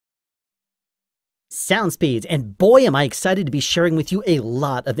sound speeds, and boy am I excited to be sharing with you a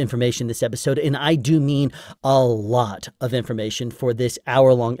lot of information this episode, and I do mean a lot of information for this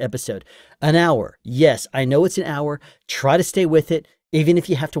hour-long episode. An hour. Yes, I know it's an hour. Try to stay with it. Even if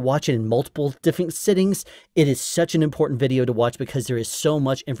you have to watch it in multiple different sittings, it is such an important video to watch because there is so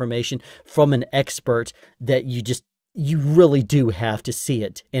much information from an expert that you really do have to see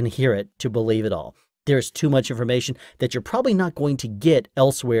it and hear it to believe it all. There's too much information that you're probably not going to get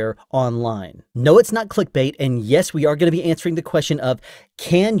elsewhere online. No, it's not clickbait, and yes, we are going to be answering the question of,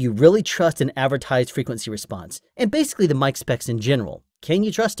 can you really trust an advertised frequency response? And basically the mic specs in general. Can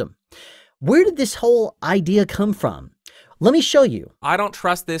you trust them? Where did this whole idea come from? Let me show you. I don't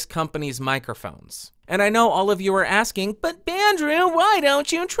trust this company's microphones. And I know all of you are asking, but Bandrew, why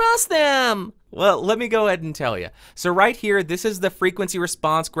don't you trust them? Well, let me go ahead and tell you. So right here, this is the frequency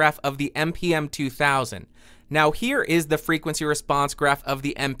response graph of the MPM 2000. Now here is the frequency response graph of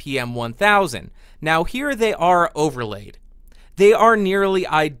the MPM 1000. Now here they are overlaid. They are nearly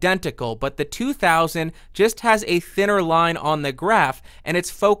identical, but the 2000 just has a thinner line on the graph, and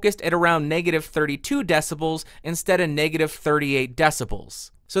it's focused at around -32 decibels instead of -38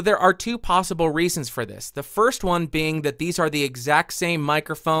 decibels. So there are two possible reasons for this. The first one being that these are the exact same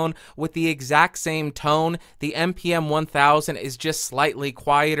microphone with the exact same tone. The MPM 1000 is just slightly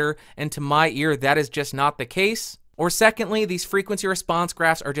quieter, and to my ear, that is just not the case. Or secondly, these frequency response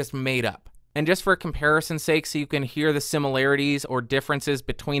graphs are just made up. And just for comparison's sake, so you can hear the similarities or differences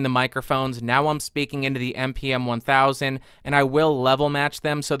between the microphones, now I'm speaking into the MPM 1000, and I will level match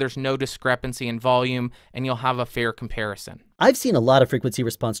them so there's no discrepancy in volume, and you'll have a fair comparison. I've seen a lot of frequency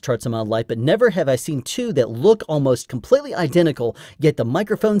response charts in my life, but never have I seen two that look almost completely identical, yet the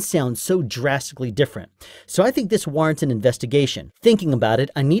microphones sound so drastically different. So I think this warrants an investigation. Thinking about it,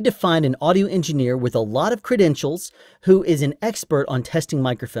 I need to find an audio engineer with a lot of credentials who is an expert on testing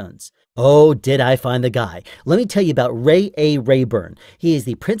microphones. Oh, did I find the guy. Let me tell you about Rayburn. He is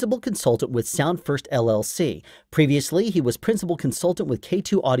the principal consultant with Sound First LLC. Previously, he was principal consultant with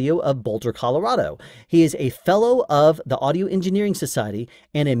K2 Audio of Boulder, Colorado. He is a fellow of the Audio Engineering Society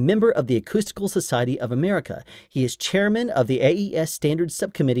and a member of the Acoustical Society of America. He is chairman of the AES Standards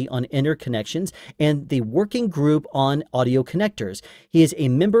Subcommittee on Interconnections and the Working Group on Audio Connectors. He is a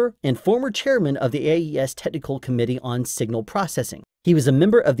member and former chairman of the AES Technical Committee on Signal Processing. He was a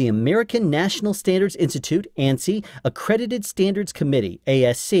member of the American National Standards Institute, ANSI, Accredited Standards Committee,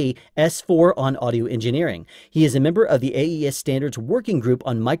 ASC, S4 on Audio Engineering. He is a member of the AES Standards Working Group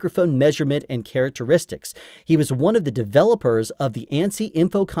on Microphone Measurement and Characteristics. He was one of the developers of the ANSI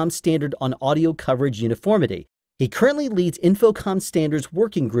Infocom Standard on Audio Coverage Uniformity. He currently leads Infocom Standards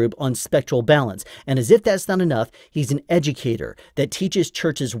Working Group on Spectral Balance, and as if that's not enough, he's an educator that teaches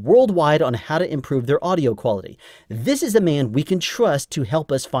churches worldwide on how to improve their audio quality. This is a man we can trust to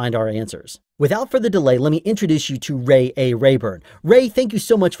help us find our answers. Without further delay, let me introduce you to Rayburn. Ray, thank you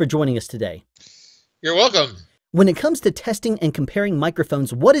so much for joining us today. You're welcome. When it comes to testing and comparing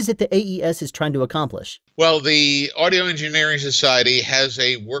microphones, what is it the AES is trying to accomplish? Well, the Audio Engineering Society has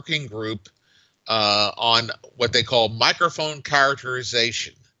a working group on what they call microphone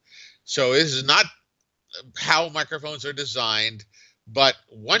characterization. So this is not how microphones are designed, but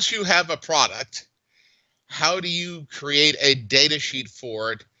once you have a product, how do you create a data sheet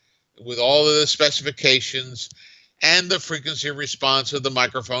for it with all of the specifications and the frequency response of the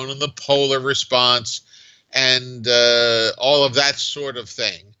microphone and the polar response and all of that sort of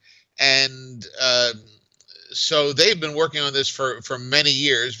thing. And so they've been working on this for many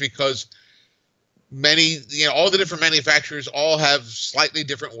years because all the different manufacturers all have slightly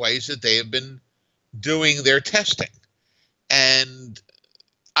different ways that they have been doing their testing. And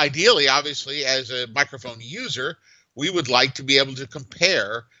ideally, obviously, as a microphone user, we would like to be able to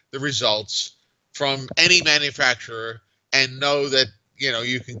compare the results from any manufacturer and know that,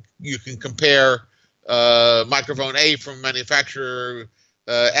 you can compare microphone A from manufacturer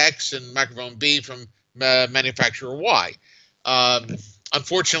X and microphone B from manufacturer Y.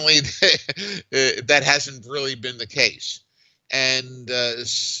 Unfortunately, that hasn't really been the case, and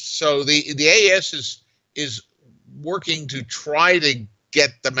so the AES is working to try to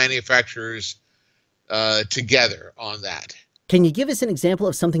get the manufacturers together on that. Can you give us an example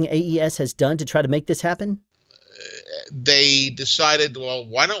of something AES has done to try to make this happen? They decided, well,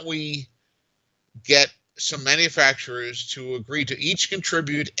 why don't we get some manufacturers to agree to each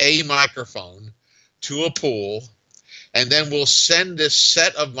contribute a microphone to a pool, and then we'll send this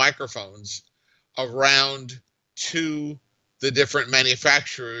set of microphones around to the different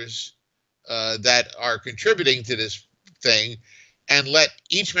manufacturers that are contributing to this thing, and let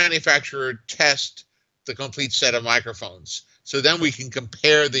each manufacturer test the complete set of microphones. so then we can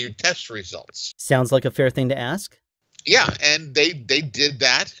compare the test results. Sounds like a fair thing to ask. Yeah, and they did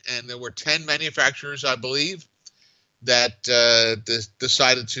that, and there were 10 manufacturers, I believe, that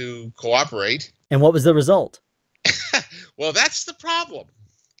decided to cooperate. And what was the result? Well, that's the problem.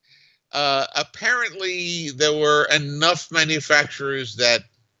 Apparently, there were enough manufacturers that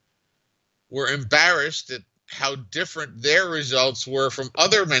were embarrassed at how different their results were from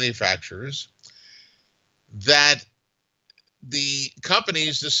other manufacturers that the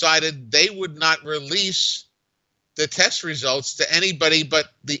companies decided they would not release the test results to anybody but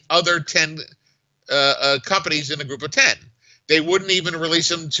the other 10 companies in the group of 10. They wouldn't even release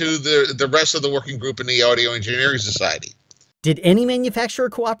them to the rest of the working group in the Audio Engineering Society. Did any manufacturer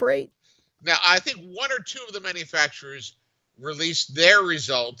cooperate? Now, I think one or two of the manufacturers released their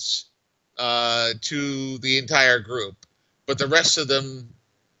results to the entire group, but the rest of them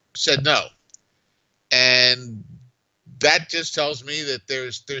said no. And that just tells me that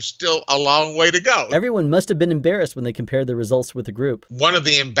there's still a long way to go. Everyone must have been embarrassed when they compared the results with the group. One of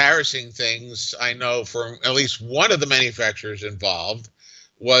the embarrassing things I know from at least one of the manufacturers involved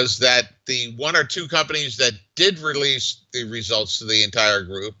was that the one or two companies that did release the results to the entire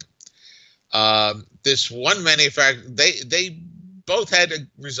group, this one manufacturer, they both had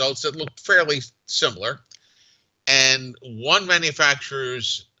results that looked fairly similar, and one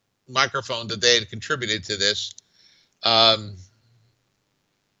manufacturer's microphone that they had contributed to this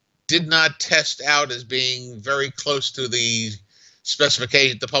did not test out as being very close to the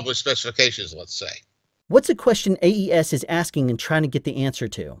specification, the published specifications, let's say. What's a question AES is asking and trying to get the answer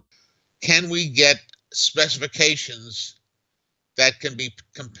to? Can we get specifications that can be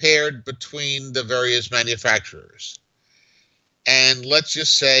compared between the various manufacturers? And let's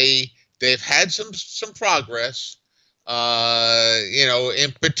just say they've had some progress. You know,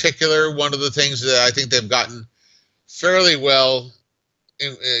 in particular, one of the things that I think they've gotten fairly well,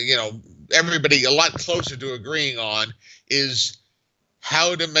 you know, everybody a lot closer to agreeing on is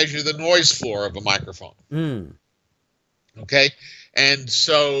how to measure the noise floor of a microphone. Okay, and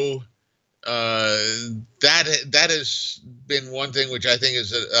so that has been one thing which I think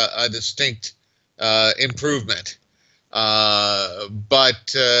is a distinct improvement.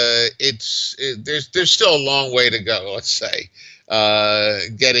 But there's still a long way to go, let's say,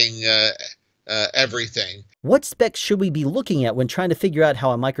 getting everything. What specs should we be looking at when trying to figure out how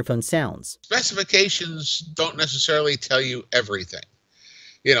a microphone sounds? Specifications don't necessarily tell you everything.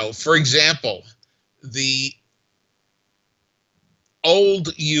 You know, for example, the old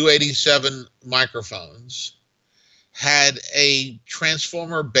U87 microphones had a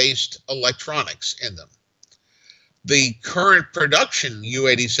transformer-based electronics in them. The current production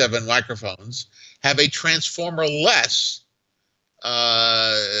U87 microphones have a transformer-less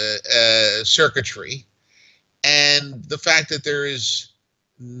circuitry, and the fact that there is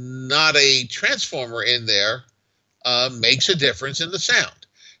not a transformer in there makes a difference in the sound.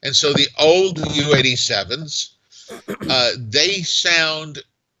 And so the old U87s, they sound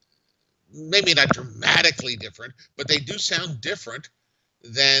maybe not dramatically different, but they do sound different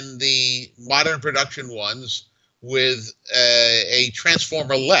than the modern production ones with a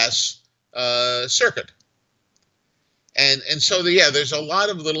transformer-less circuit. And so there's a lot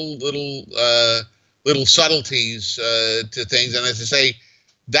of little subtleties to things. And as I say,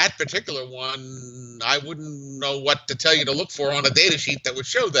 that particular one, I wouldn't know what to tell you to look for on a data sheet that would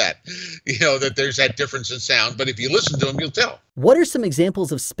show that, you know, that there's that difference in sound. But if you listen to them, you'll tell. What are some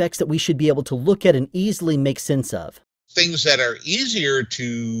examples of specs that we should be able to look at and easily make sense of? Things that are easier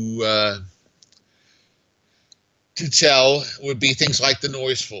to tell would be things like the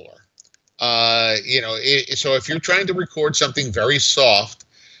noise floor. You know, so if you're trying to record something very soft,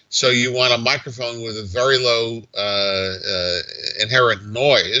 so you want a microphone with a very low inherent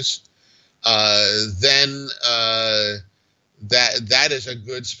noise, then that is a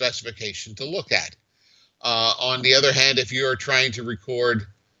good specification to look at. On the other hand, if you're trying to record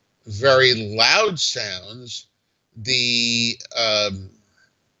very loud sounds, the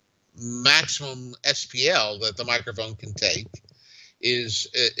maximum SPL that the microphone can take is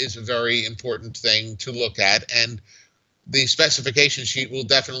a very important thing to look at, and the specification sheet will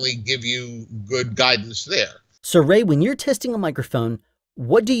definitely give you good guidance there. So Ray, when you're testing a microphone,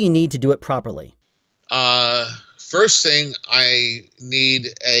 what do you need to do it properly? First thing, I need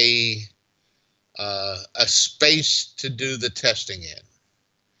a space to do the testing in.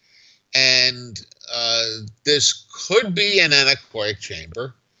 And this could be an anechoic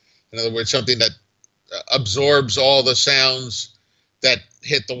chamber. In other words, something that absorbs all the sounds that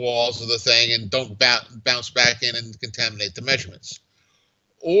hit the walls of the thing and don't bounce back in and contaminate the measurements.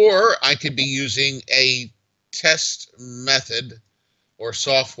 Or I could be using a test method or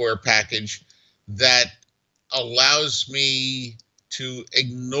software package that allows me to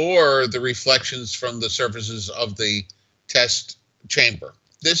ignore the reflections from the surfaces of the test chamber.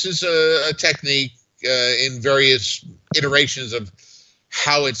 This is a technique in various iterations of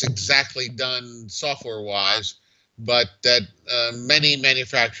how it's exactly done software-wise, but that many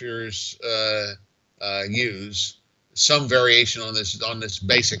manufacturers use some variation on this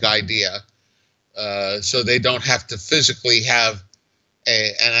basic idea, so they don't have to physically have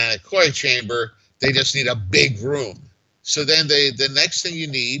an anechoic chamber. They just need a big room. So then the next thing you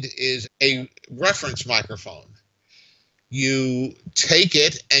need is a reference microphone. You take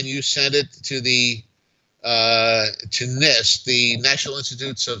it and you send it to the to NIST, the National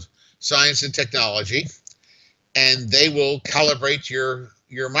Institutes of Science and Technology, and they will calibrate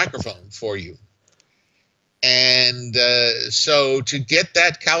your microphone for you. And so to get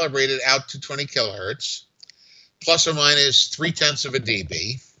that calibrated out to 20 kilohertz, plus or minus 0.3 of a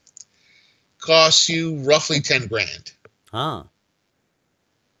dB, costs you roughly 10 grand. Ah.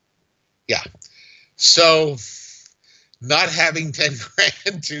 Yeah. So not having 10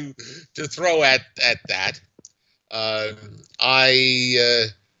 grand to throw at that, I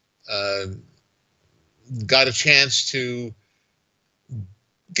got a chance to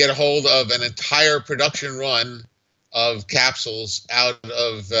get a hold of an entire production run of capsules out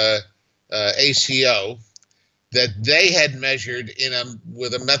of ACO that they had measured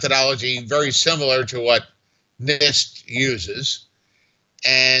with a methodology very similar to what NIST uses.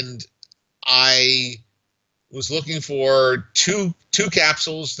 And I was looking for two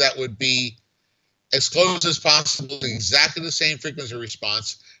capsules that would be as close as possible to exactly the same frequency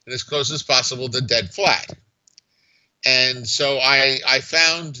response and as close as possible to dead flat. And so I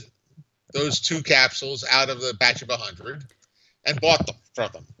found those two capsules out of the batch of 100 and bought them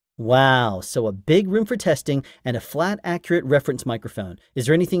from them. Wow, so a big room for testing and a flat, accurate reference microphone. Is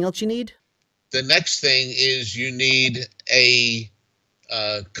there anything else you need? The next thing is you need a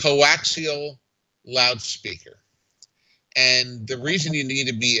coaxial loudspeaker. And the reason you need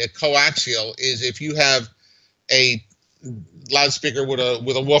to be a coaxial is if you have a loudspeaker with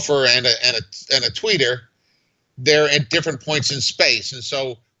a woofer and a tweeter, they're at different points in space. And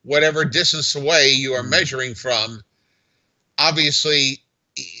so whatever distance away you are measuring from, obviously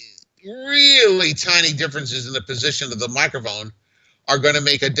really tiny differences in the position of the microphone are going to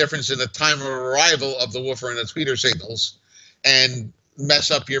make a difference in the time of arrival of the woofer and the tweeter signals and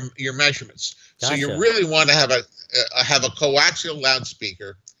mess up your measurements. Gotcha. So you really want to have a coaxial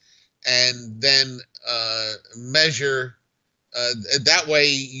loudspeaker and then measure that way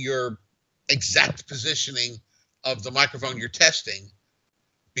your exact positioning of the microphone you're testing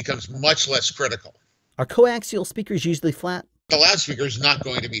becomes much less critical. Are coaxial speakers usually flat? The loudspeaker is not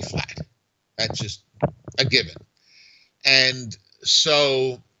going to be flat. That's just a given. And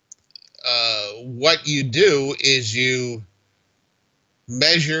so what you do is you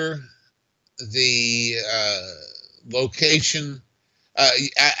measure the location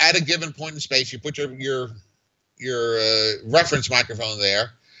at a given point in space. You put your reference microphone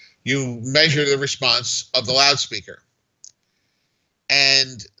there. You measure the response of the loudspeaker.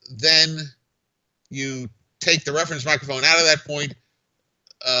 And then you take the reference microphone out of that point,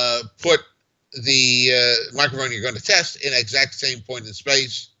 put the microphone you're going to test in exact same point in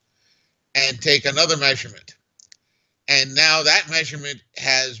space, and take another measurement. And now that measurement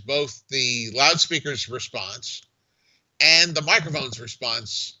has both the loudspeaker's response and the microphone's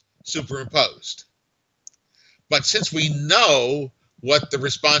response superimposed. But since we know what the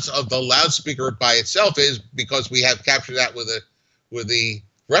response of the loudspeaker by itself is, because we have captured that with the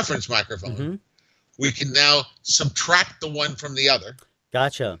reference microphone, we can now subtract the one from the other.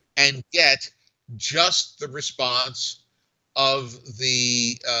 Gotcha. And get just the response of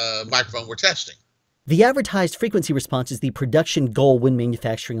the microphone we're testing. The advertised frequency response is the production goal when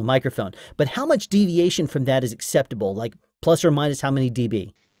manufacturing a microphone. But how much deviation from that is acceptable? Like plus or minus how many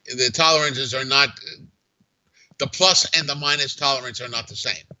dB? The tolerances are not, the plus and the minus tolerance are not the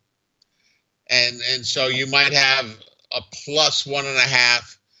same. And so you might have a plus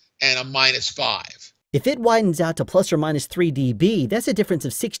 1.5 and a minus 5. If it widens out to plus or minus 3 dB, that's a difference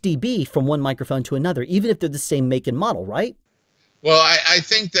of 6 dB from one microphone to another, even if they're the same make and model, right? Well, I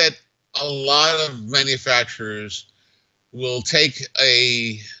think that a lot of manufacturers will take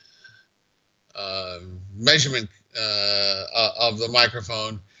a measurement of the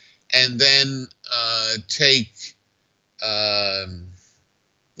microphone and then take,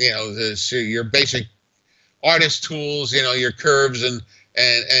 your basic artist tools, your curves and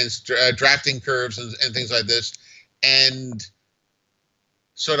drafting curves and things like this, and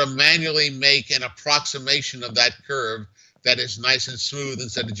sort of manually make an approximation of that curve that is nice and smooth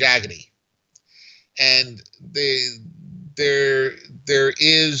instead of jaggedy. And there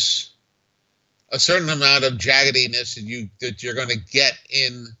is a certain amount of jaggediness that you're going to get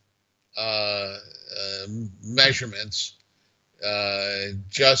in measurements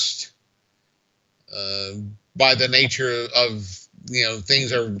just by the nature of,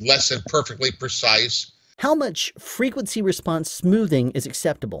 things are less than perfectly precise. How much frequency response smoothing is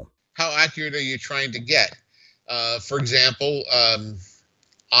acceptable? How accurate are you trying to get? For example,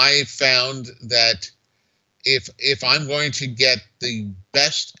 I found that if I'm going to get the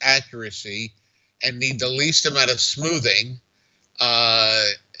best accuracy and need the least amount of smoothing,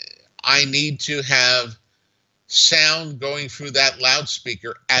 I need to have sound going through that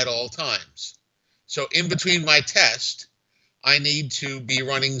loudspeaker at all times. So in between my test, I need to be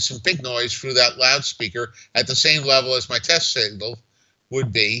running some pink noise through that loudspeaker at the same level as my test signal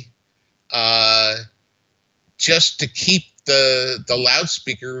would be, just to keep the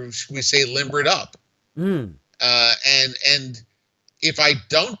loudspeaker, we say, limbered up. And if I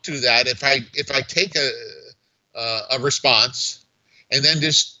don't do that, if I take a response and then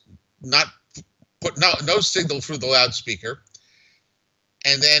just not put no signal through the loudspeaker,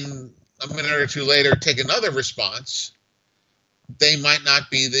 and then a minute or two later take another response, they might not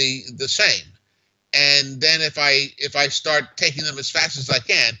be the same. And then if I start taking them as fast as I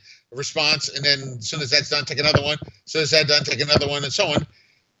can, a response, and then as soon as that's done, take another one. As soon as that's done, take another one, and so on.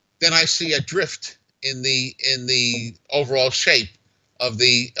 Then I see a drift in the overall shape of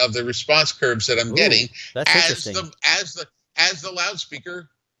the response curves that I'm getting as the loudspeaker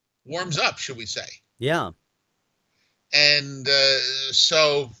warms up, should we say? Yeah. And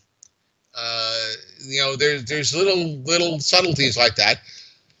so there's little subtleties like that.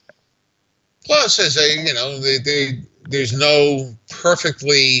 Plus, as there's no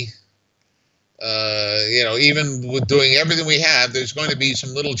perfectly, even with doing everything we have, there's going to be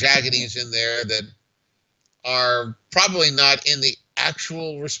some little jaggities in there that are probably not in the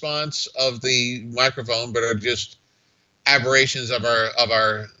actual response of the microphone, but are just aberrations of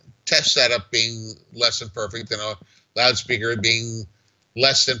our test setup being less than perfect, and a loudspeaker being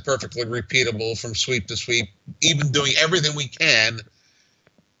less than perfectly repeatable from sweep to sweep, even doing everything we can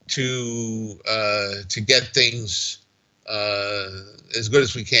to get things as good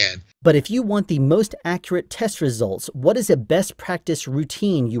as we can. But if you want the most accurate test results, what is a best practice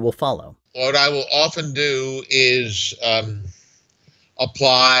routine you will follow? What I will often do is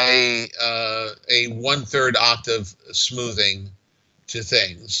apply a 1/3 octave smoothing to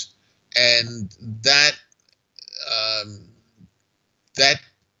things, and that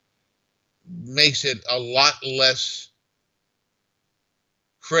makes it a lot less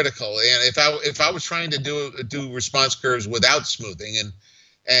critical. And if I was trying to do response curves without smoothing,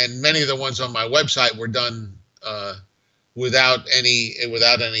 and many of the ones on my website were done without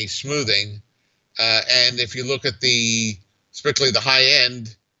any smoothing, and if you look at especially the high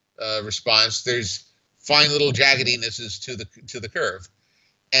end response, there's fine little jaggedinesses to the curve,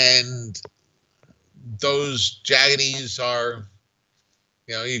 and those jaggities are,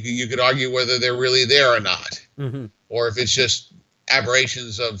 you could argue whether they're really there or not, or if it's just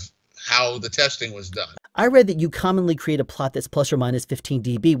aberrations of how the testing was done. I read that you commonly create a plot that's plus or minus 15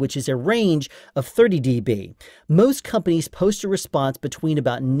 dB, which is a range of 30 dB. Most companies post a response between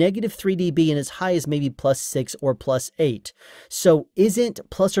about -3 dB and as high as maybe +6 or +8. So isn't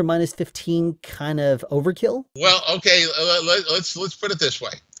plus or minus 15 kind of overkill? Well, okay, let's put it this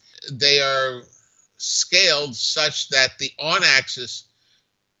way. They are scaled such that the on-axis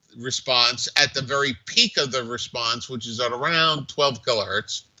response at the very peak of the response, which is at around 12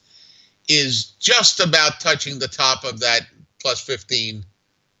 kilohertz, is just about touching the top of that +15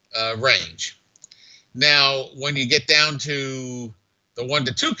 range. Now, when you get down to the 1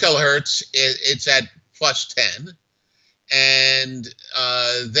 to 2 kilohertz, it's at +10. And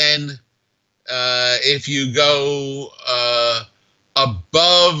then if you go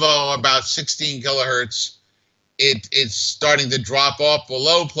above about 16 kilohertz, it's starting to drop off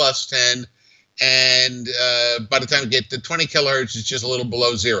below +10. And by the time you get to 20 kilohertz, it's just a little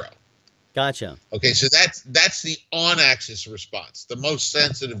below 0. Gotcha. Okay, so that's the on-axis response, the most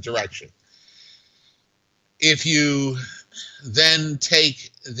sensitive direction. If you then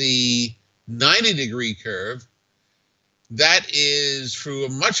take the 90-degree curve, that is, through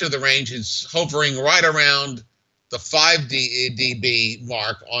much of the range, is hovering right around the 5 dB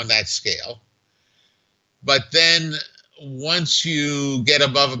mark on that scale. But then once you get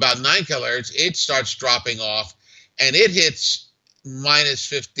above about 9 kilohertz, it starts dropping off, and it hits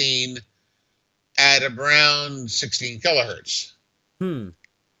 -15 at around 16 kilohertz.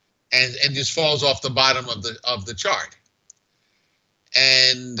 and just falls off the bottom of the chart.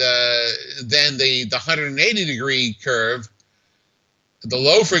 And then the 180 degree curve, the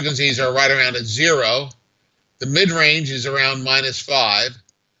low frequencies are right around at 0. The mid range is around -5.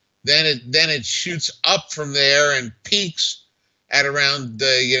 Then it shoots up from there and peaks at around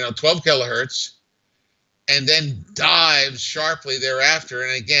 12 kilohertz, and then dives sharply thereafter.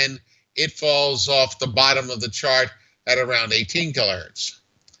 And again, it falls off the bottom of the chart at around 18 kilohertz.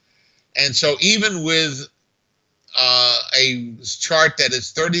 And so even with a chart that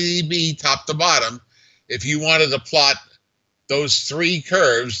is 30 dB top to bottom, if you wanted to plot those three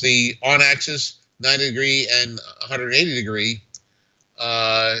curves, the on-axis 90 degree and 180 degree,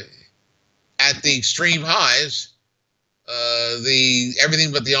 at the extreme highs,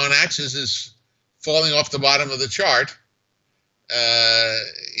 everything but the on-axis is falling off the bottom of the chart,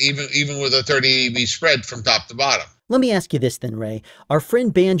 even with a 30 dB spread from top to bottom. Let me ask you this then, Ray. Our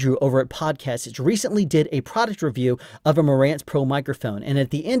friend Bandrew over at Podcasts recently did a product review of a Marantz Pro microphone, and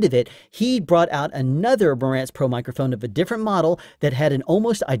at the end of it, he brought out another Marantz Pro microphone of a different model that had an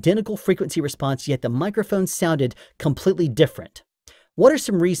almost identical frequency response, yet the microphone sounded completely different. What are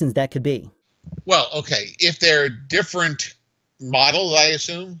some reasons that could be? Well, okay, if they're different models, I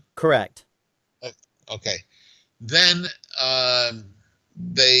assume? Correct. Okay, then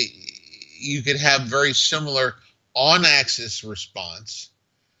you could have very similar on-axis response,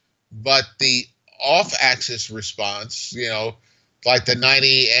 but the off-axis response, like the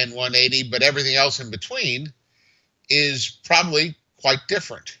 90 and 180, but everything else in between, is probably quite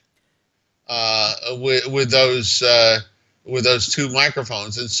different with those two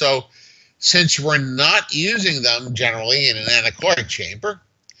microphones. And so, since we're not using them generally in an anechoic chamber,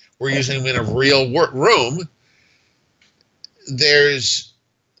 we're using them in a real room, there's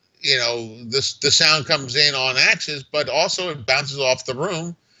the sound comes in on axis, but also it bounces off the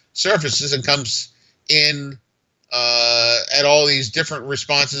room surfaces and comes in at all these different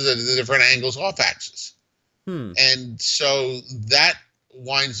responses at the different angles off axis. And so that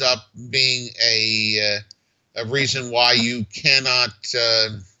winds up being a reason why you cannot,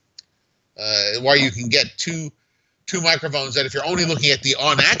 why you can get two microphones that if you're only looking at the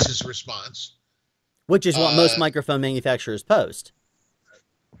on-axis response, which is what most microphone manufacturers post.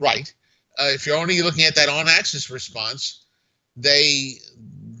 Right. If you're only looking at that on-axis response, they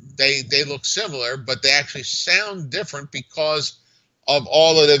look similar, but they actually sound different because of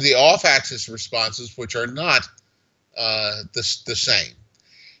all of the off-axis responses, which are not the same.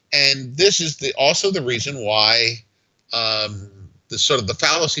 And this is also the reason why the sort of the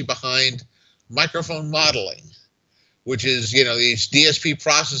fallacy behind microphone modeling, which is these DSP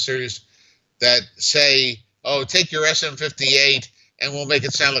processors that say, oh, take your SM58 and we'll make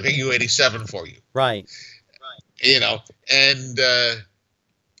it sound like a U87 for you. Right. And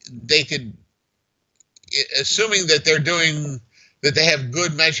they could, assuming that they have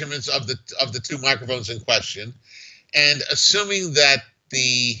good measurements of the two microphones in question, and assuming that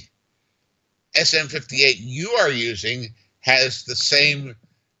the SM58 you are using has the same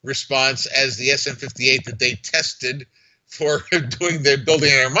response as the SM58 that they tested for doing their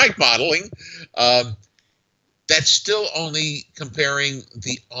building their mic modeling, that's still only comparing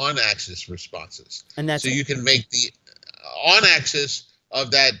the on-axis responses. And so you can make the on-axis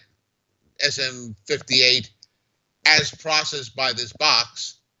of that SM58 as processed by this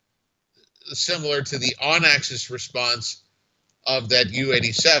box similar to the on-axis response of that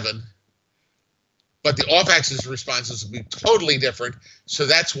U87, but the off-axis responses will be totally different. So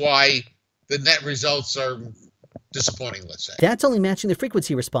that's why the net results are disappointing, let's say. That's only matching the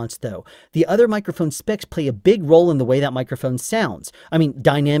frequency response, though. The other microphone specs play a big role in the way that microphone sounds. I mean,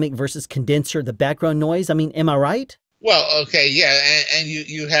 dynamic versus condenser, the background noise. I mean, am I right? Well, okay, yeah, and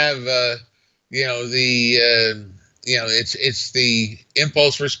you have, it's the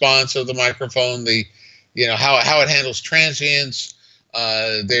impulse response of the microphone, how it handles transients.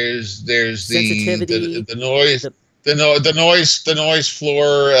 There's sensitivity, the noise, noise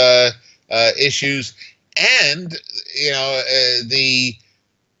floor issues. And the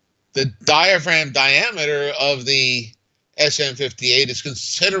diaphragm diameter of the SM58 is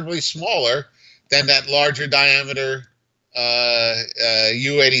considerably smaller than that larger diameter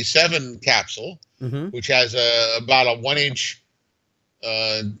U87 capsule, which has about a 1-inch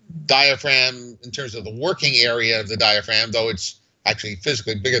diaphragm in terms of the working area of the diaphragm, though it's actually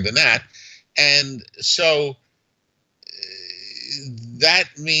physically bigger than that. And so that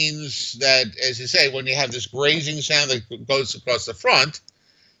means that, as you say, when you have this grazing sound that goes across the front,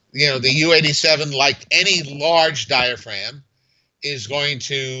 the U87, like any large diaphragm, is going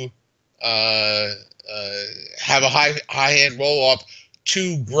to have a high-end roll-off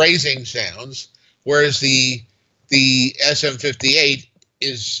two grazing sounds, whereas the SM58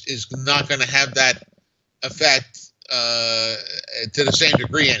 is not going to have that effect to the same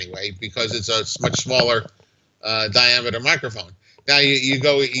degree anyway, because it's a much smaller diameter microphone. Now you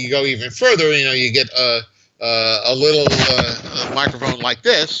go even further. You get a little microphone like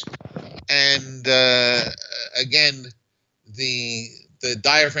this, and again, the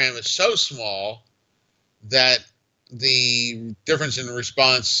diaphragm is so small that the difference in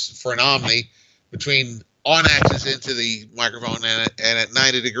response for an Omni between on axis into the microphone and at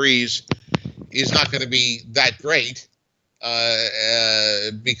 90 degrees is not going to be that great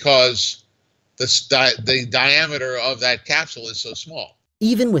because the diameter of that capsule is so small.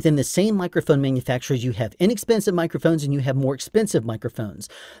 Even within the same microphone manufacturers, you have inexpensive microphones and you have more expensive microphones.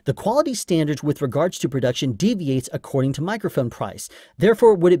 The quality standards with regards to production deviates according to microphone price.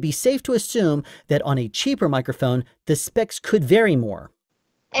 Therefore, would it be safe to assume that on a cheaper microphone, the specs could vary more?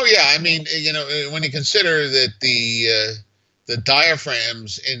 Oh yeah, I mean, when you consider that the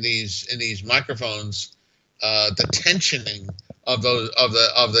diaphragms in these microphones, the tensioning of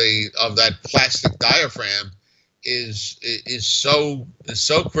that plastic diaphragm is so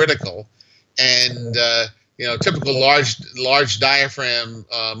critical, and typical large diaphragm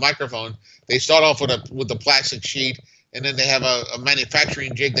microphone, they start off with a plastic sheet, and then they have a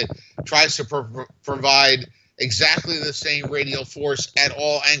manufacturing jig that tries to provide exactly the same radial force at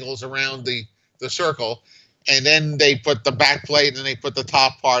all angles around the circle, and then they put the back plate and they put the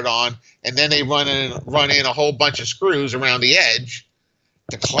top part on, and then they run in a whole bunch of screws around the edge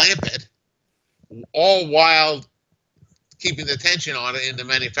to clamp it, all while keeping the tension on it in the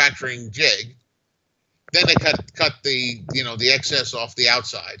manufacturing jig. Then they cut the excess off the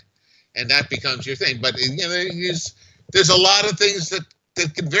outside, and that becomes your thing. But there's a lot of things that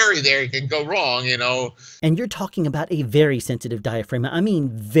can vary there. It can go wrong, And you're talking about a very sensitive diaphragm. I mean,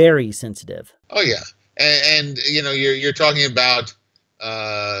 very sensitive. Oh yeah, and you're talking about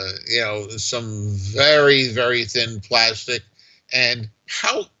some very, very thin plastic, and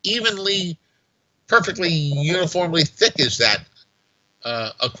how perfectly uniformly thick is that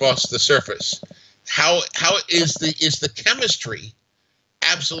across the surface? How is the chemistry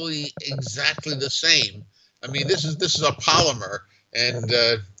absolutely exactly the same? I mean, this is a polymer, and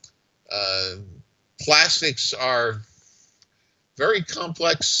plastics are very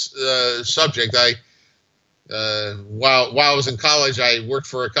complex subject. While I was in college, I worked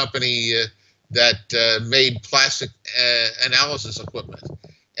for a company that made plastic analysis equipment,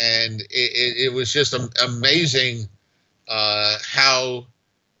 and it was just amazing how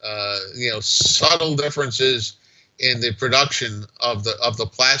subtle differences in the production of the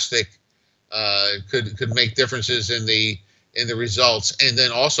plastic could make differences in the results, and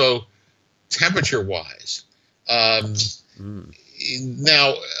then also temperature wise. Now,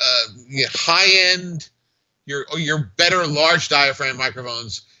 high end, your better large diaphragm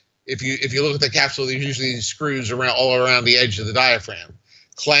microphones, if you look at the capsule, there's usually screws all around the edge of the diaphragm,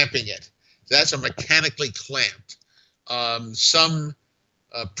 clamping it. That's a mechanically clamped. Some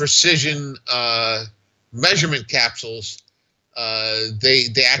precision measurement capsules,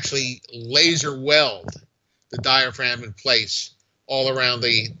 they actually laser weld the diaphragm in place all around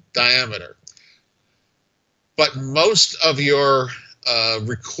the diameter. But most of your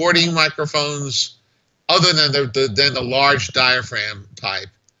recording microphones, other than the large diaphragm type,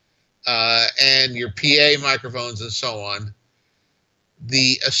 and your PA microphones and so on,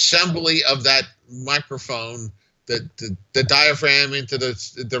 the assembly of that microphone, the diaphragm into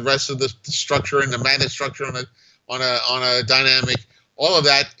the rest of the structure and the magnet structure on a dynamic, all of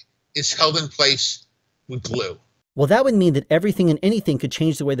that is held in place with glue. Well, that would mean that everything and anything could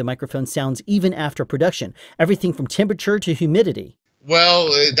change the way the microphone sounds even after production. Everything from temperature to humidity. Well,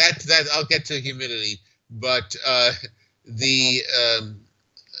 that I'll get to humidity, but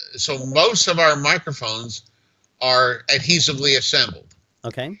so most of our microphones are adhesively assembled.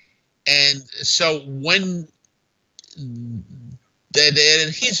 Okay. And so when the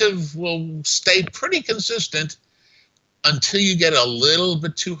adhesive will stay pretty consistent until you get a little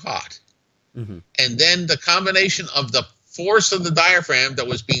bit too hot. Mm-hmm. And then the combination of the force of the diaphragm that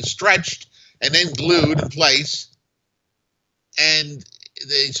was being stretched and then glued in place, and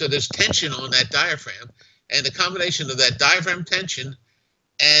so there's tension on that diaphragm, and the combination of that diaphragm tension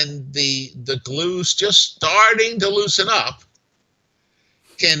and the glues just starting to loosen up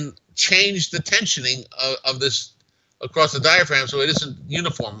can change the tensioning of this across the diaphragm, so it isn't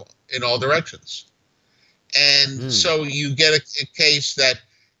uniform in all directions. And so you get a case that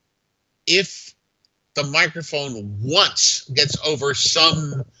if the microphone once gets over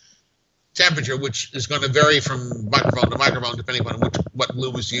some temperature, which is going to vary from microphone to microphone depending on what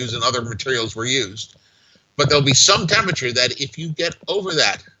glue was used and other materials were used. But there'll be some temperature that if you get over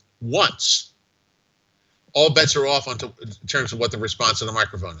that once, all bets are off in terms of what the response of the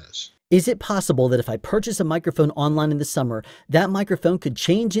microphone is. Is it possible that if I purchase a microphone online in the summer, that microphone could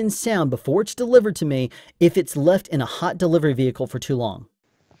change in sound before it's delivered to me if it's left in a hot delivery vehicle for too long?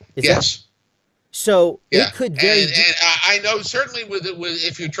 Yes. So it could vary. And I know certainly with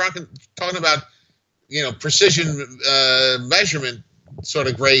if you're talking about, you know, precision measurement sort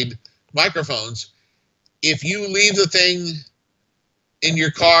of grade microphones, if you leave the thing in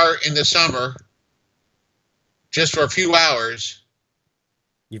your car in the summer just for a few hours,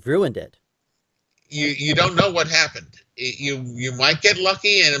 you've ruined it. You don't know what happened. You might get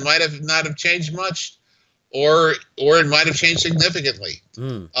lucky and it might not have changed much, or it might have changed significantly.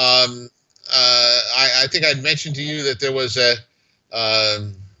 I think I'd mentioned to you that there was a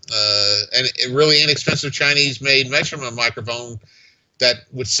really inexpensive Chinese-made measurement microphone that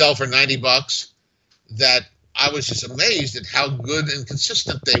would sell for $90. That I was just amazed at how good and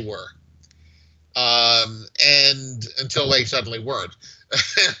consistent they were, and until they suddenly weren't.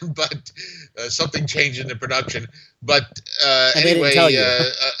 But something changed in the production. But anyway,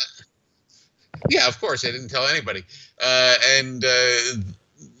 yeah, of course, I didn't tell anybody.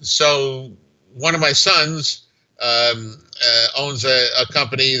 So one of my sons owns a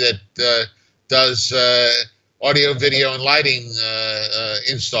company that does audio, video, and lighting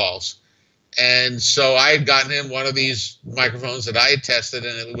installs. And so I had gotten him one of these microphones that I had tested,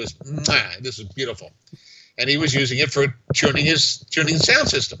 and it was, this was beautiful. And he was using it for tuning sound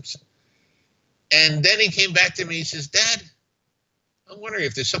systems. And then he came back to me, he says, "Dad, I'm wondering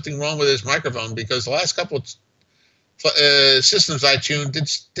if there's something wrong with this microphone, because the last couple of systems I tuned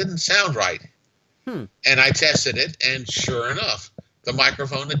didn't sound right." And I tested it, and sure enough, the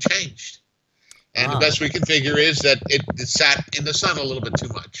microphone had changed. And the best we can figure is that it sat in the sun a little bit too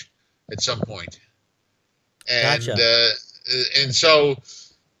much at some point. And and so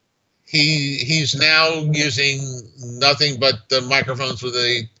he's now using nothing but the microphones with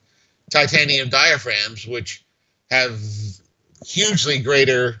the titanium diaphragms, which have hugely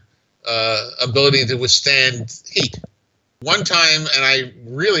greater ability to withstand heat. One time, and I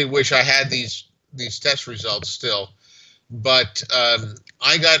really wish I had these test results still, but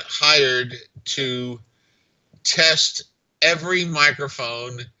I got hired to test every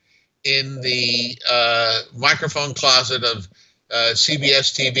microphone in the microphone closet of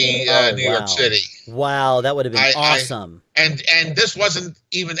CBS TV New York City. Wow, that would have been awesome. And this wasn't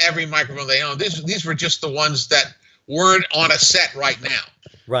even every microphone they owned. These were just the ones that weren't on a set right now.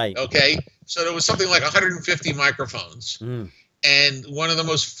 Right. Okay. So there was something like 150 microphones. And one of the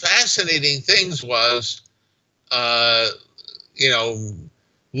most fascinating things was,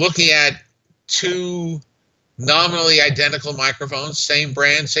 looking at two nominally identical microphones, same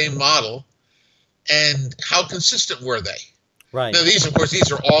brand, same model, and how consistent were they? Right. Now, these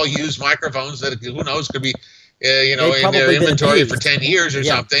are all used microphones that, who knows, could be, in their inventory for 10 years or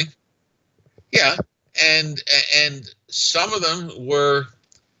something. Yeah. And some of them were,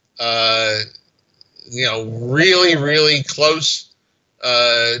 really, really close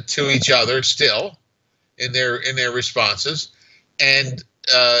to each other still in their responses. And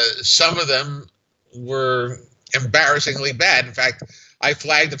some of them were embarrassingly bad. In fact, I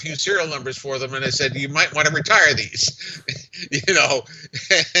flagged a few serial numbers for them, and I said, "You might want to retire these,"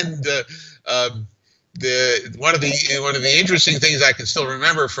 And one of the interesting things I can still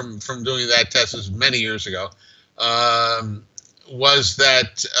remember from doing that test, was many years ago, was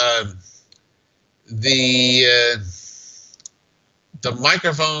that the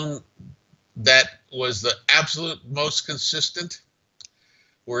microphone that was the absolute most consistent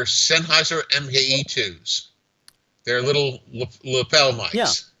were Sennheiser MKE2s. They're little lapel mics.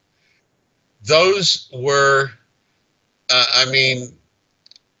 Yeah. Those were,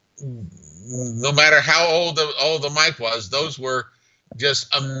 no matter how old the mic was, those were just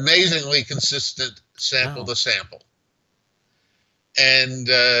amazingly consistent sample to sample. And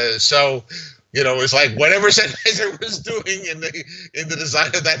so, it was like whatever Sennheiser was doing in the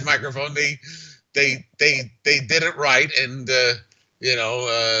design of that microphone, they did it right. And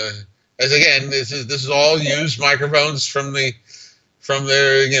as again, this is all used microphones from their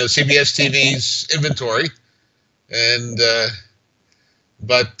CBS TV's inventory, and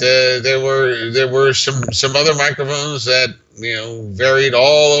but there were some other microphones that varied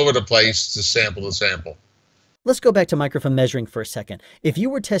all over the place to sample. Let's go back to microphone measuring for a second. If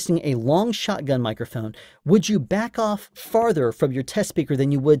you were testing a long shotgun microphone, would you back off farther from your test speaker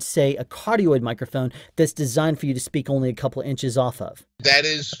than you would, say, a cardioid microphone that's designed for you to speak only a couple of inches off of? That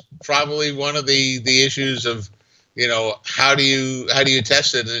is probably one of the issues of, how do you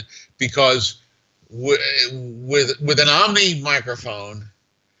test it? Because with an Omni microphone,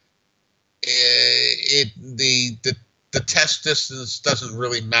 the test distance doesn't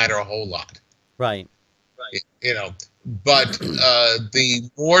really matter a whole lot. Right. But the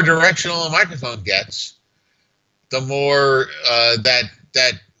more directional a microphone gets, the more that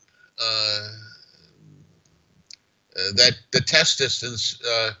the test distance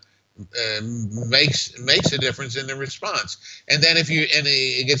makes a difference in the response. And then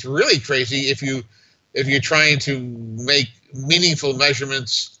it gets really crazy if you're trying to make meaningful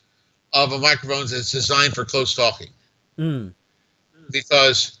measurements of a microphone that's designed for close talking.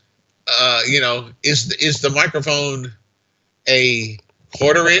 Because is the microphone a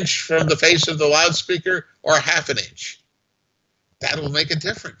quarter inch from the face of the loudspeaker or half an inch? That'll make a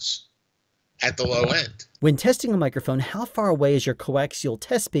difference at the low end. When testing a microphone, how far away is your coaxial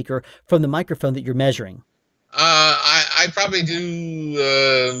test speaker from the microphone that you're measuring? I probably do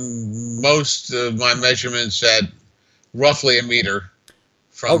most of my measurements at roughly a meter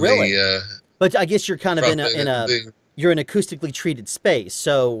from really? But I guess you're kind of you're in acoustically treated space,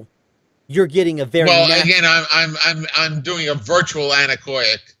 so you're getting a very again, I'm doing a virtual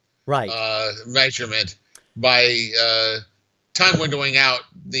anechoic measurement by time windowing out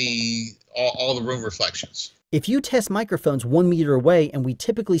all the room reflections. If you test microphones 1 meter away and we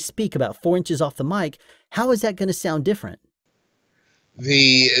typically speak about 4 inches off the mic, how is that going to sound different?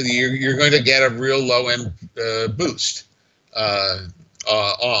 You're going to get a real low end boost on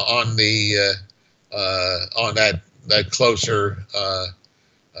that closer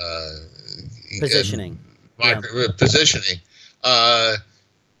positioning. Positioning.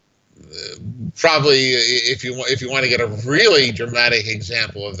 Probably, if you want to get a really dramatic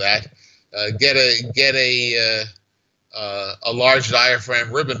example of that, get a large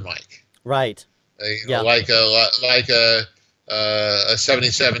diaphragm ribbon mic. Right. Like a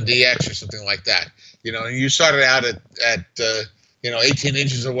 77DX or something like that. And you started out at 18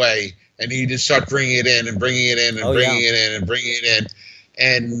 inches away, and you just start bringing it in and bringing it in and bringing it in and bringing it in,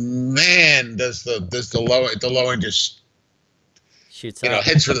 and man, does the low end just shoots up.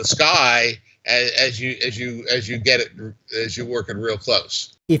 Heads for the sky as you work it real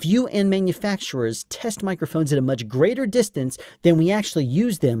close. If you and manufacturers test microphones at a much greater distance than we actually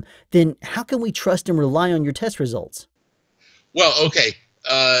use them, then how can we trust and rely on your test results? Well, okay,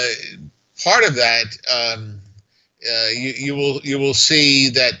 part of that. You will see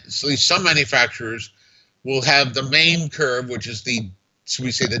that at least some manufacturers will have the main curve, which is the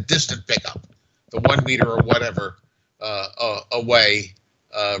distant pickup, the 1 meter or whatever away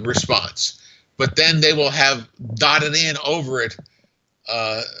response. But then they will have dotted in over it,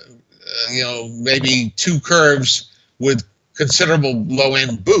 maybe 2 curves with considerable low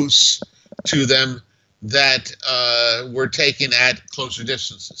end boosts to them that were taken at closer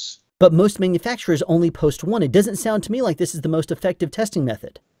distances. But most manufacturers only post 1. It doesn't sound to me like this is the most effective testing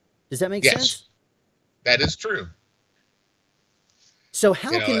method. Does that make sense? Yes, that is true. So how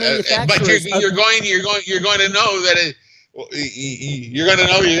can manufacturers? But you're going to know that you're going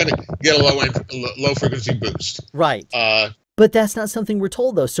to get a low frequency boost. Right. But that's not something we're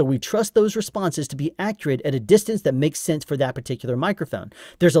told, though, so we trust those responses to be accurate at a distance that makes sense for that particular microphone.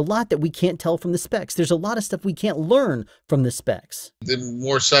 There's a lot that we can't tell from the specs. There's a lot of stuff we can't learn from the specs. The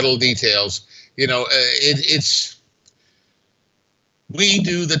more subtle details, we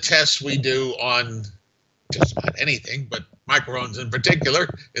do the tests we do on just about anything, but microphones in particular,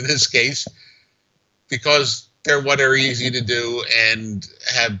 in this case, because they're what are easy to do and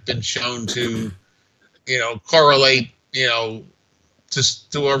have been shown to, correlate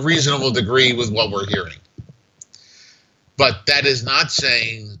just to a reasonable degree with what we're hearing. But that is not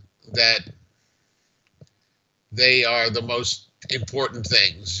saying that they are the most important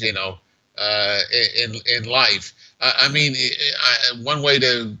things, in life. One way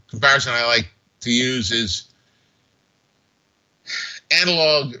to comparison I like to use is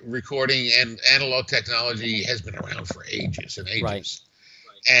analog recording and analog technology has been around for ages and ages. Right.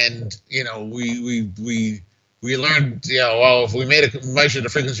 And, we learned, if we measure the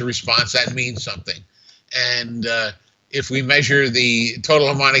frequency response, that means something. And if we measure the total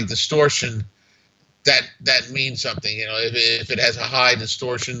harmonic distortion, that means something. If it has a high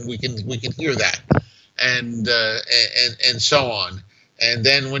distortion, we can hear that, and so on. And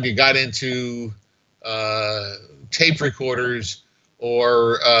then when you got into tape recorders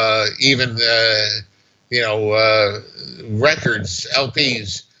or even records,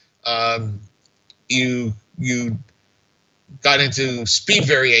 LPs. You got into speed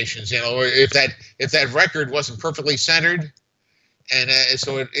variations, or if that record wasn't perfectly centered, and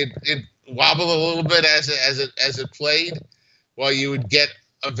so it wobbled a little bit as it played, well, you would get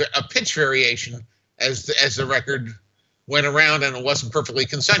a pitch variation as the record went around and it wasn't perfectly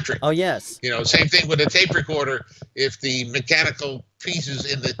concentric. Oh, yes. Same thing with a tape recorder. If the mechanical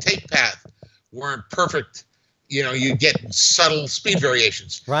pieces in the tape path weren't perfect, you get subtle speed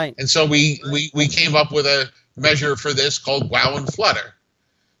variations. Right. And so we came up with a measure for this called wow and flutter.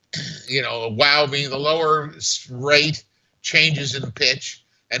 Wow being the lower rate changes in pitch,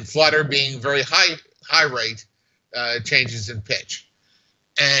 and flutter being very high rate changes in pitch.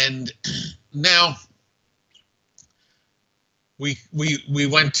 And now we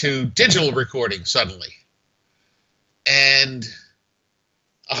went to digital recording suddenly, and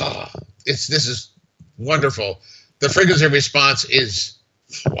this is wonderful. The frequency response is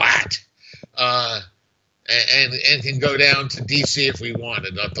flat, and can go down to DC if we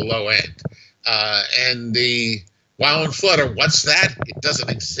wanted at the low end. And the wow and flutter, what's that? It doesn't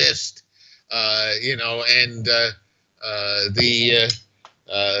exist. And the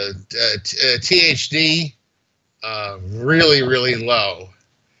THD, really, really low.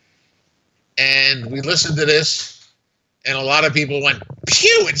 And we listened to this, and a lot of people went,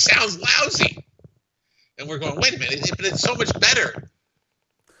 "Phew, it sounds lousy." And we're going, wait a minute, but it's so much better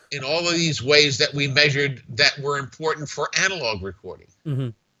in all of these ways that we measured that were important for analog recording. Mm-hmm.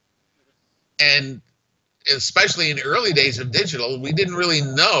 And especially in the early days of digital, we didn't really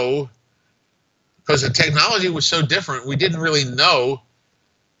know, because the technology was so different, we didn't really know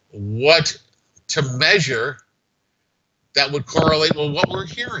what to measure that would correlate with what we're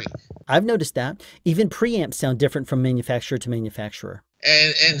hearing. I've noticed that. Even preamps sound different from manufacturer to manufacturer.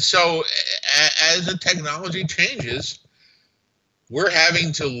 And so as the technology changes, we're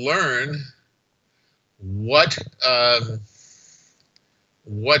having to learn what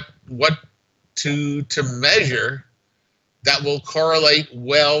to measure that will correlate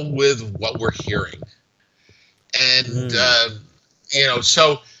well with what we're hearing. And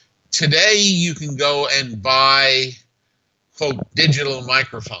so today you can go and buy, quote, digital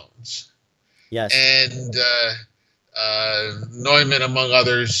microphones. Yes. And Neumann, among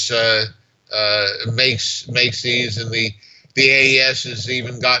others, makes these, and the AES has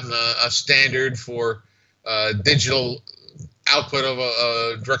even gotten a standard for digital output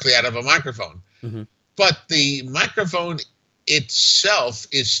of directly out of a microphone. Mm-hmm. But the microphone itself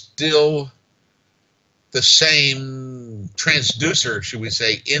is still the same transducer, should we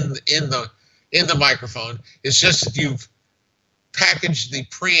say, in the microphone. It's just that you've packaged the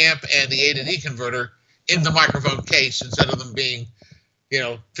preamp and the A to D converter in the microphone case instead of them being,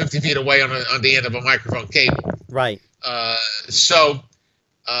 50 feet away on the end of a microphone cable. Right. And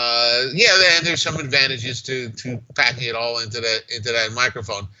there's some advantages to packing it all into that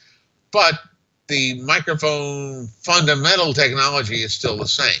microphone, but the microphone fundamental technology is still the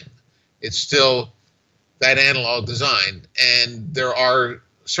same. It's still that analog design, and there are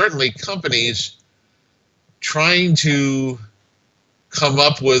certainly companies trying to come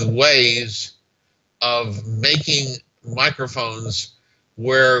up with ways of making microphones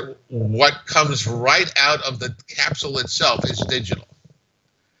where what comes right out of the capsule itself is digital.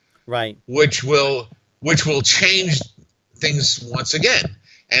 Right. Which will change things once again,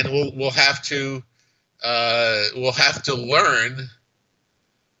 and we'll have to learn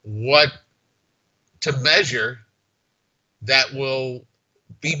what to measure that will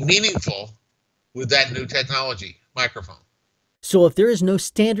be meaningful with that new technology, microphone. So if there is no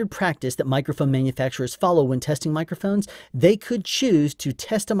standard practice that microphone manufacturers follow when testing microphones, they could choose to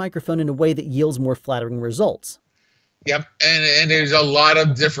test a microphone in a way that yields more flattering results. Yep, and there's a lot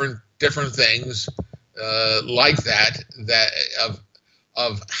of different things like that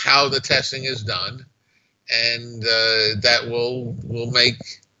of how the testing is done, and that will make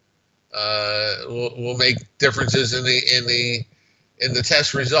differences in the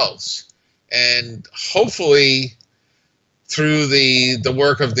test results, and hopefully through the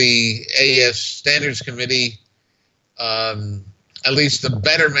work of the AES Standards Committee, at least the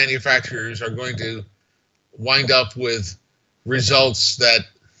better manufacturers are going to wind up with results that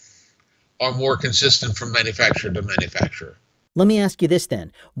are more consistent from manufacturer to manufacturer. Let me ask you this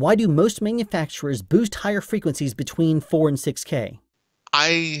then. Why do most manufacturers boost higher frequencies between 4 and 6K?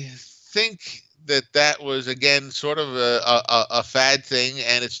 I think that was, again, sort of a fad thing,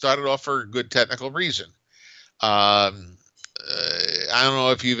 and it started off for a good technical reason. I don't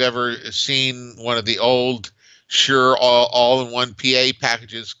know if you've ever seen one of the old Shure all-in-one PA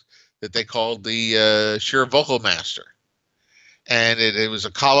packages that they called the Shure Vocal Master, and it was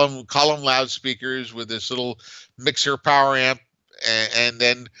a column loudspeakers with this little mixer power amp, and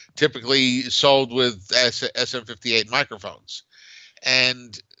then typically sold with SM58 microphones,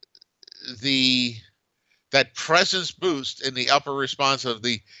 and that presence boost in the upper response of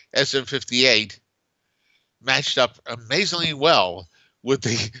the SM58 matched up amazingly well with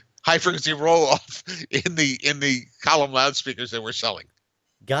the high frequency roll off in the column loudspeakers that we're selling.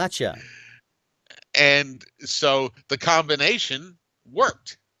 Gotcha. And so the combination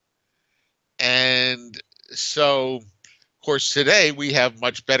worked. And so, of course, today we have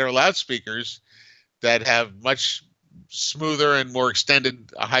much better loudspeakers that have much smoother and more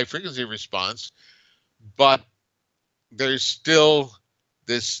extended high frequency response, but there's still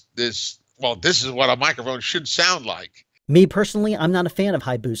this well, this is what a microphone should sound like. Me personally, I'm not a fan of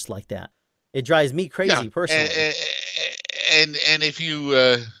high boost like that. It drives me crazy personally. And if you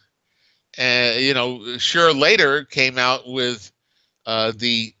you know, Shure later came out with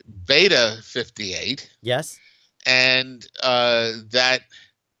the Beta 58. Yes. And that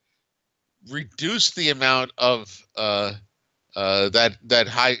reduced the amount of that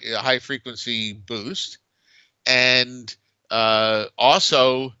high frequency boost, and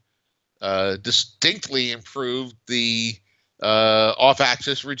also distinctly improved the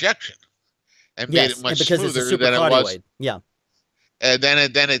off-axis rejection, and made it much smoother than it was. Yeah. Than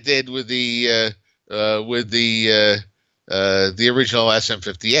it did with the original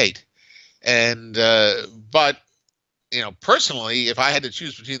SM58, and but you know, personally, if I had to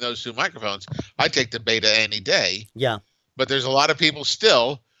choose between those two microphones, I'd take the Beta any day. Yeah. But there's a lot of people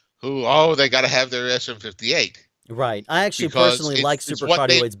still who they got to have their SM58. Right. I actually personally like super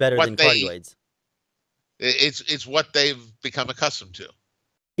cardioids better than cardioids. It's what they've become accustomed to.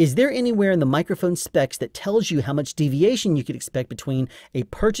 Is there anywhere in the microphone specs that tells you how much deviation you could expect between a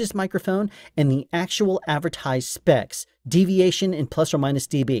purchased microphone and the actual advertised specs, deviation in plus or minus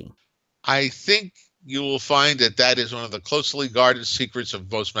dB? I think you will find that is one of the closely guarded secrets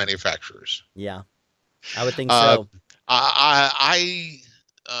of most manufacturers. Yeah, I would think so. I've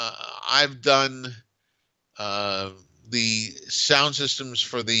done the sound systems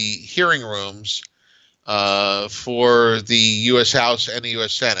for the hearing rooms for the U.S. House and the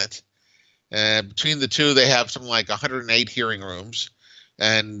U.S. Senate. Between the two, they have something like 108 hearing rooms,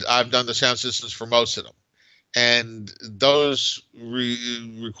 and I've done the sound systems for most of them. And those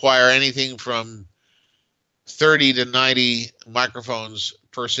require anything from 30 to 90 microphones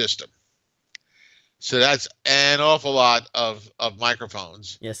per system. So that's an awful lot of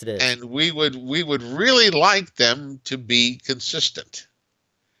microphones. Yes, it is. And we would really like them to be consistent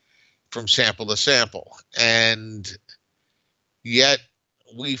from sample to sample. And yet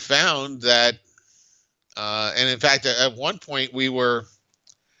we found that, and in fact, at one point we were,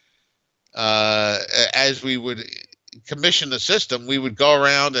 as we would commission the system, we would go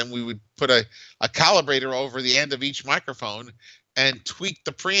around and we would put a calibrator over the end of each microphone and tweak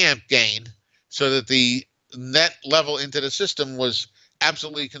the preamp gain so that the net level into the system was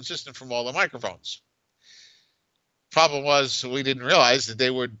absolutely consistent from all the microphones. Problem was, we didn't realize that they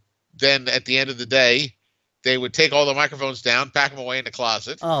would then, at the end of the day, they would take all the microphones down, pack them away in the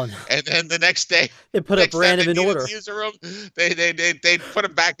closet. Oh, no. And then the next day, they put up random in order. Use the room, they'd put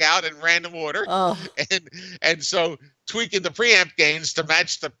them back out in random order. Oh. And so tweaking the preamp gains to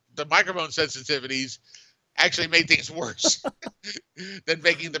match the microphone sensitivities actually made things worse than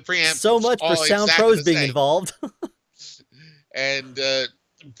making the preamp. So much for sound pros being involved. And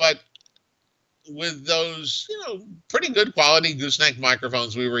but with those, pretty good quality gooseneck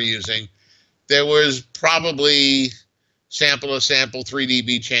microphones we were using, there was probably sample to sample 3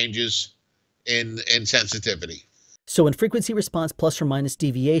 dB changes in sensitivity. So in frequency response plus or minus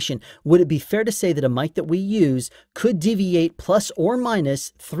deviation, would it be fair to say that a mic that we use could deviate plus or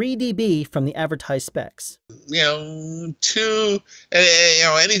minus 3 dB from the advertised specs? Anything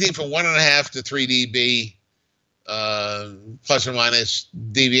from 1.5 to 3 dB plus or minus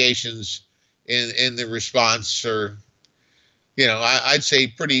deviations in the response are, I'd say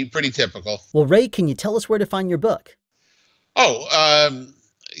pretty typical. Well, Ray, can you tell us where to find your book? Oh,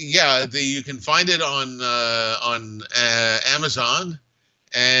 yeah, you can find it on Amazon,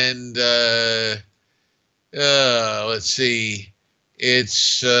 and let's see,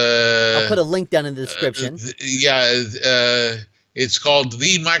 it's I'll put a link down in the description. It's called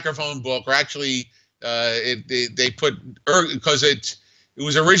The Microphone Book, or actually, they put, because it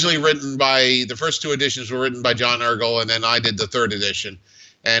was originally written by, the first 2 editions were written by John Ergel, and then I did the 3rd edition,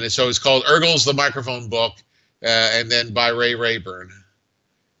 and so it's called Ergel's The Microphone Book, and then by Rayburn.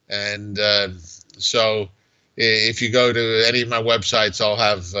 And so if you go to any of my websites, I'll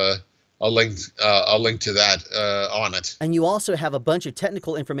have link to that on it. And you also have a bunch of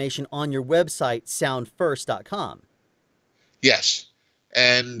technical information on your website, soundfirst.com. Yes,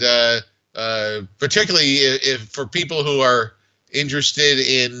 and particularly if for people who are interested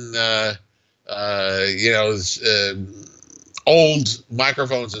in old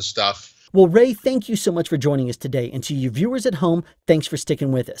microphones and stuff. Well, Ray, thank you so much for joining us today. And to you viewers at home, thanks for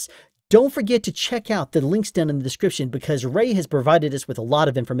sticking with us. Don't forget to check out the links down in the description because Ray has provided us with a lot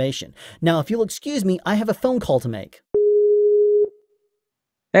of information. Now, if you'll excuse me, I have a phone call to make.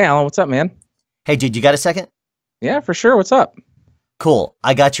 Hey, Alan, what's up, man? Hey, dude, you got a second? Yeah, for sure. What's up? Cool.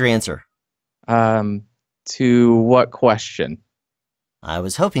 I got your answer. To what question? I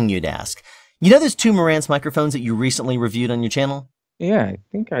was hoping you'd ask. You know those two Marantz microphones that you recently reviewed on your channel? Yeah, I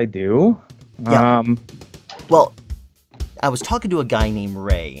think I do. Yeah. Well, I was talking to a guy named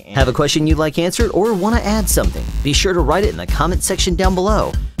Ray. And have a question you'd like answered or want to add something? Be sure to write it in the comment section down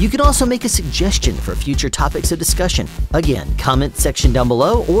below. You can also make a suggestion for future topics of discussion. Again, comment section down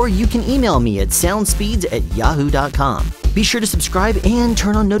below, or you can email me at soundspeeds@yahoo.com. Be sure to subscribe and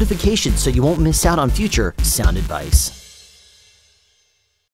turn on notifications so you won't miss out on future sound advice.